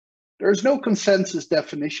There's no consensus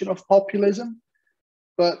definition of populism,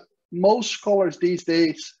 but most scholars these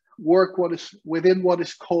days work within what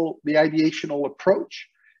is called the ideational approach,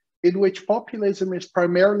 in which populism is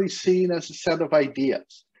primarily seen as a set of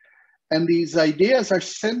ideas. And these ideas are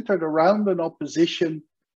centered around an opposition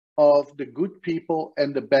of the good people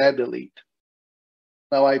and the bad elite.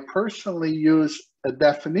 Now, I personally use a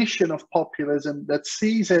definition of populism that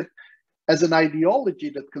sees it as an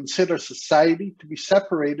ideology that considers society to be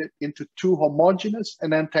separated into two homogeneous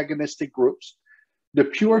and antagonistic groups, the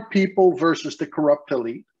pure people versus the corrupt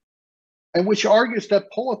elite, and which argues that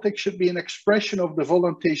politics should be an expression of the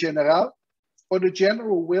volonté générale, or the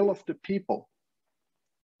general will of the people.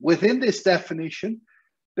 Within this definition,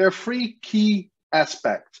 there are three key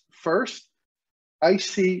aspects. First, I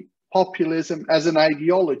see populism as an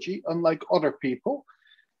ideology, unlike other people,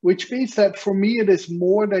 which means that for me, it is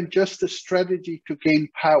more than just a strategy to gain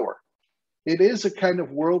power. It is a kind of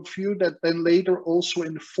worldview that then later also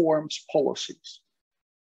informs policies.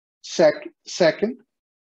 Second,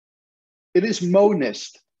 it is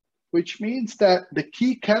monist, which means that the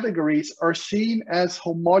key categories are seen as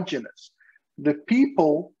homogeneous. The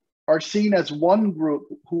people are seen as one group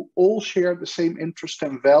who all share the same interests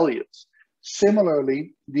and values.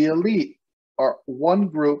 Similarly, the elite are one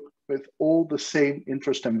group with all the same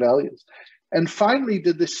interests and values. And finally,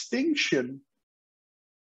 the distinction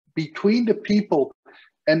between the people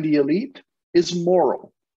and the elite is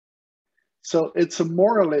moral. So it's a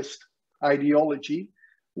moralist ideology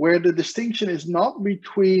where the distinction is not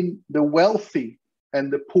between the wealthy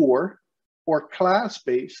and the poor or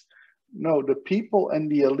class-based. No, the people and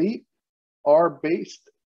the elite are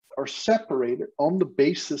separated on the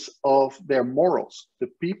basis of their morals. The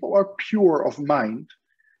people are pure of mind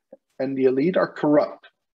and the elite are corrupt.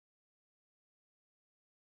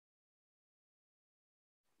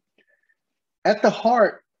 At the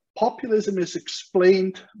heart, populism is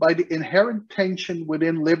explained by the inherent tension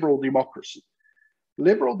within liberal democracy.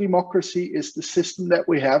 Liberal democracy is the system that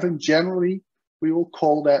we have, and generally we will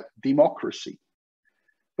call that democracy.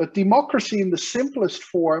 But democracy in the simplest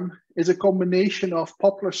form is a combination of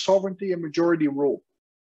popular sovereignty and majority rule.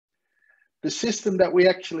 The system that we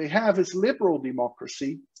actually have is liberal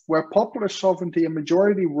democracy, where popular sovereignty and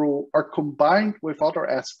majority rule are combined with other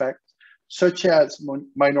aspects, such as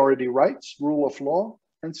minority rights, rule of law,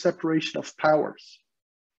 and separation of powers.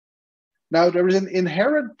 Now, there is an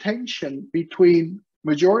inherent tension between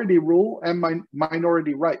majority rule and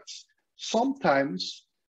minority rights. Sometimes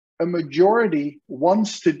a majority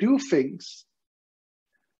wants to do things,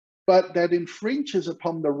 but that infringes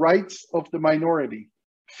upon the rights of the minority.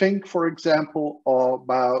 Think, for example,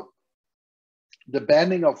 about the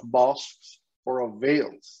banning of mosques or of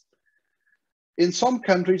veils. In some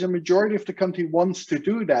countries, a majority of the country wants to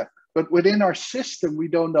do that, but within our system, we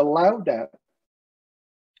don't allow that,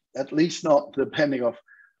 at least not the banning of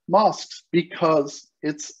mosques, because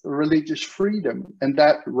it's religious freedom, and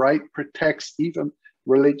that right protects even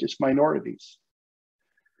religious minorities.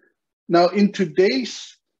 Now, in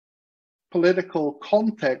today's political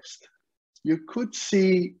context, you could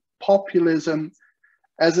see populism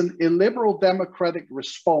as an illiberal democratic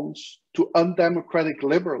response to undemocratic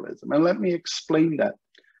liberalism. And let me explain that.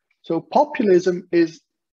 So populism is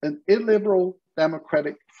an illiberal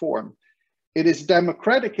democratic form. It is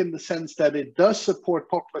democratic in the sense that it does support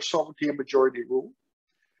popular sovereignty and majority rule,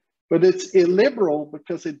 but it's illiberal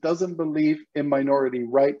because it doesn't believe in minority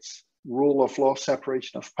rights, rule of law,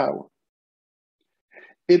 separation of power.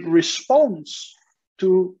 It responds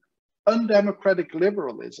to undemocratic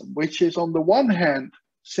liberalism, which is on the one hand,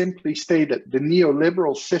 simply stated, the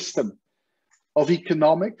neoliberal system of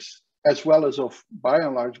economics, as well as of, by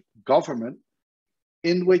and large, government,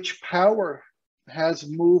 in which power has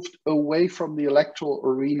moved away from the electoral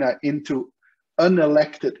arena into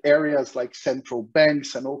unelected areas like central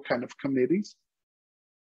banks and all kinds of committees.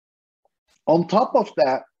 On top of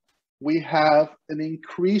that, we have an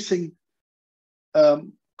increasing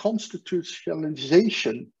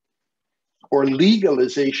constitutionalization or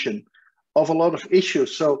legalization of a lot of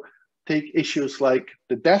issues. So take issues like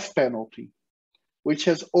the death penalty, which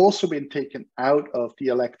has also been taken out of the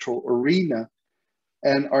electoral arena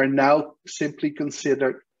and are now simply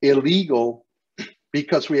considered illegal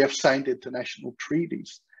because we have signed international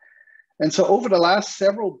treaties. And so over the last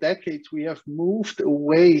several decades, we have moved a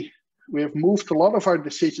lot of our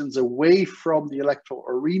decisions away from the electoral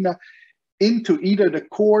arena into either the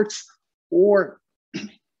courts or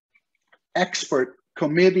expert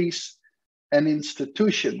committees and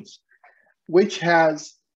institutions, which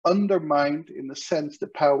has undermined, in a sense, the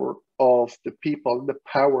power of the people, the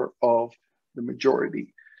power of the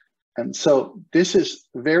majority. And so this is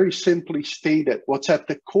very simply stated what's at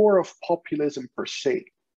the core of populism per se.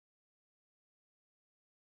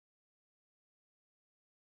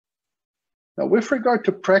 Now, with regard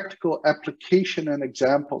to practical application and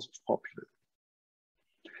examples of populism,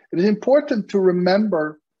 it is important to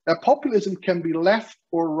remember that populism can be left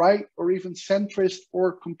or right or even centrist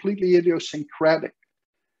or completely idiosyncratic.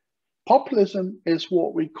 Populism is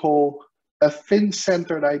what we call a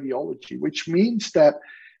thin-centered ideology, which means that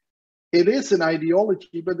it is an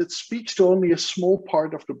ideology, but it speaks to only a small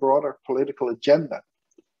part of the broader political agenda.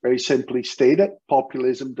 Very simply stated,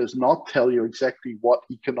 populism does not tell you exactly what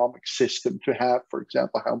economic system to have, for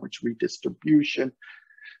example, how much redistribution,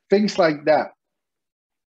 things like that.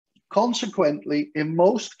 Consequently, in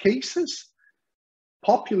most cases,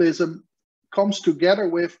 populism comes together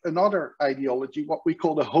with another ideology, what we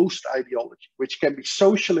call the host ideology, which can be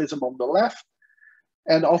socialism on the left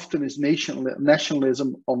and often is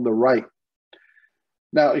nationalism on the right.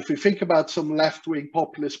 Now, if you think about some left-wing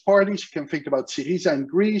populist parties, you can think about Syriza in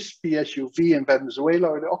Greece, PSUV in Venezuela,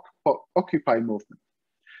 or the Occupy movement.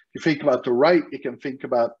 If you think about the right, you can think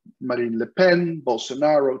about Marine Le Pen,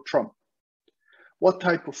 Bolsonaro, Trump. What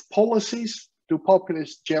type of policies do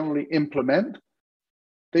populists generally implement?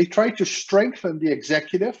 They try to strengthen the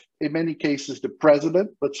executive, in many cases the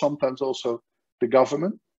president, but sometimes also the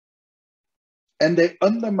government. And they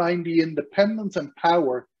undermine the independence and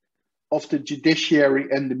power of the judiciary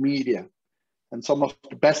and the media. And some of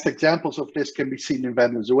the best examples of this can be seen in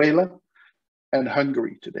Venezuela and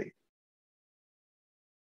Hungary today.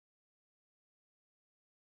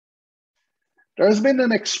 There has been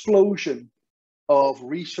an explosion of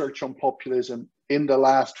research on populism in the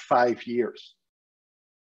last 5 years.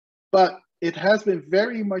 But it has been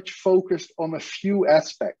very much focused on a few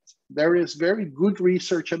aspects. There is very good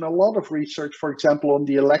research and a lot of research, for example, on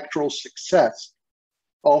the electoral success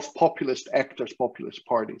of populist actors, populist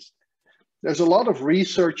parties. There's a lot of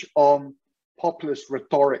research on populist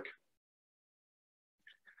rhetoric.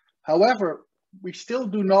 However, we still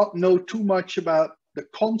do not know too much about the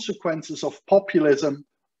consequences of populism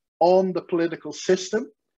on the political system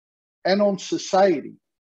and on society.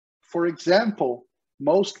 For example,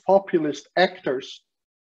 most populist actors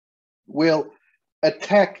will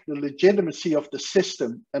attack the legitimacy of the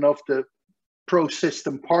system and of the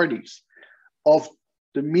pro-system parties, of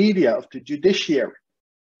the media, of the judiciary.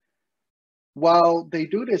 While they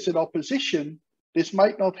do this in opposition, this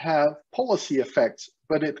might not have policy effects,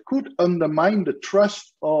 but it could undermine the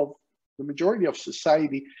trust of the majority of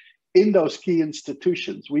society in those key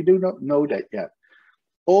institutions. We do not know that yet.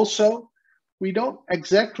 Also, we don't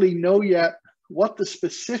exactly know yet what the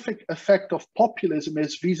specific effect of populism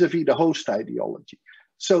is vis-a-vis the host ideology.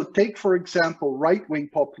 So take, for example, right-wing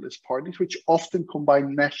populist parties, which often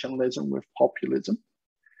combine nationalism with populism.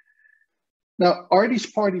 Now, are these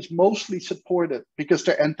parties mostly supported because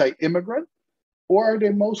they're anti-immigrant, or are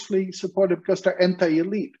they mostly supported because they're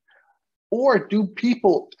anti-elite? Or do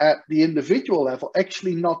people at the individual level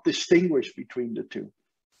actually not distinguish between the two?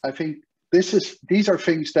 I think these are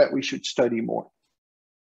things that we should study more.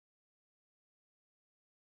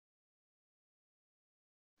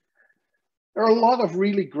 There are a lot of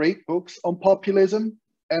really great books on populism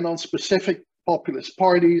and on specific populist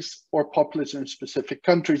parties or populism in specific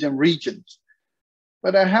countries and regions.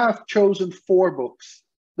 But I have chosen 4 books.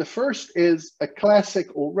 The first is a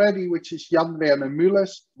classic already, which is Jan-Werner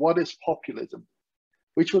Müller's What is Populism?,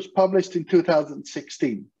 which was published in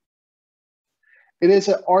 2016. It is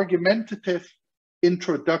an argumentative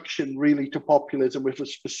introduction really to populism with a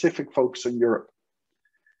specific focus on Europe.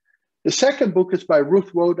 The second book is by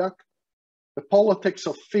Ruth Wodak, The Politics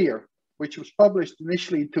of Fear, which was published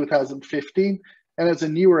initially in 2015 and has a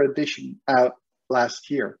newer edition out last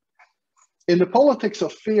year. In The Politics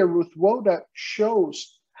of Fear, Ruth Wodak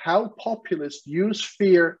shows how populists use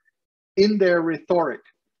fear in their rhetoric.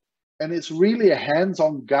 And it's really a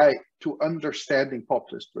hands-on guide to understanding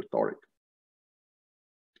populist rhetoric.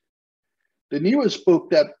 The newest book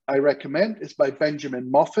that I recommend is by Benjamin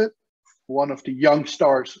Moffitt, one of the young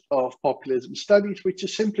stars of populism studies, which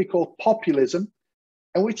is simply called Populism,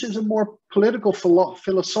 and which is a more political,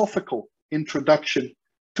 philosophical introduction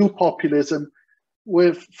to populism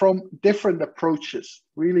from different approaches,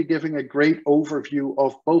 really giving a great overview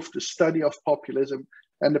of both the study of populism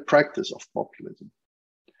and the practice of populism.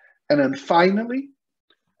 And then finally,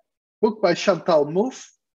 book by Chantal Mouffe,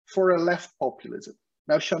 For a Left Populism.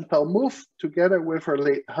 Now, Chantal Mouffe, together with her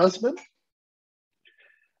late husband,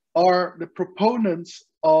 are the proponents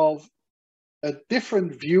of a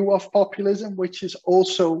different view of populism, which is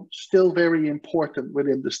also still very important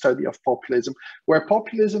within the study of populism, where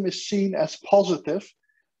populism is seen as positive,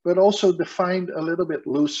 but also defined a little bit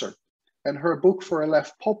looser. And her book, For a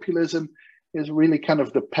Left, Populism, is really kind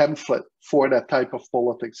of the pamphlet for that type of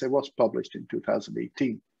politics. It was published in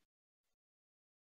 2018.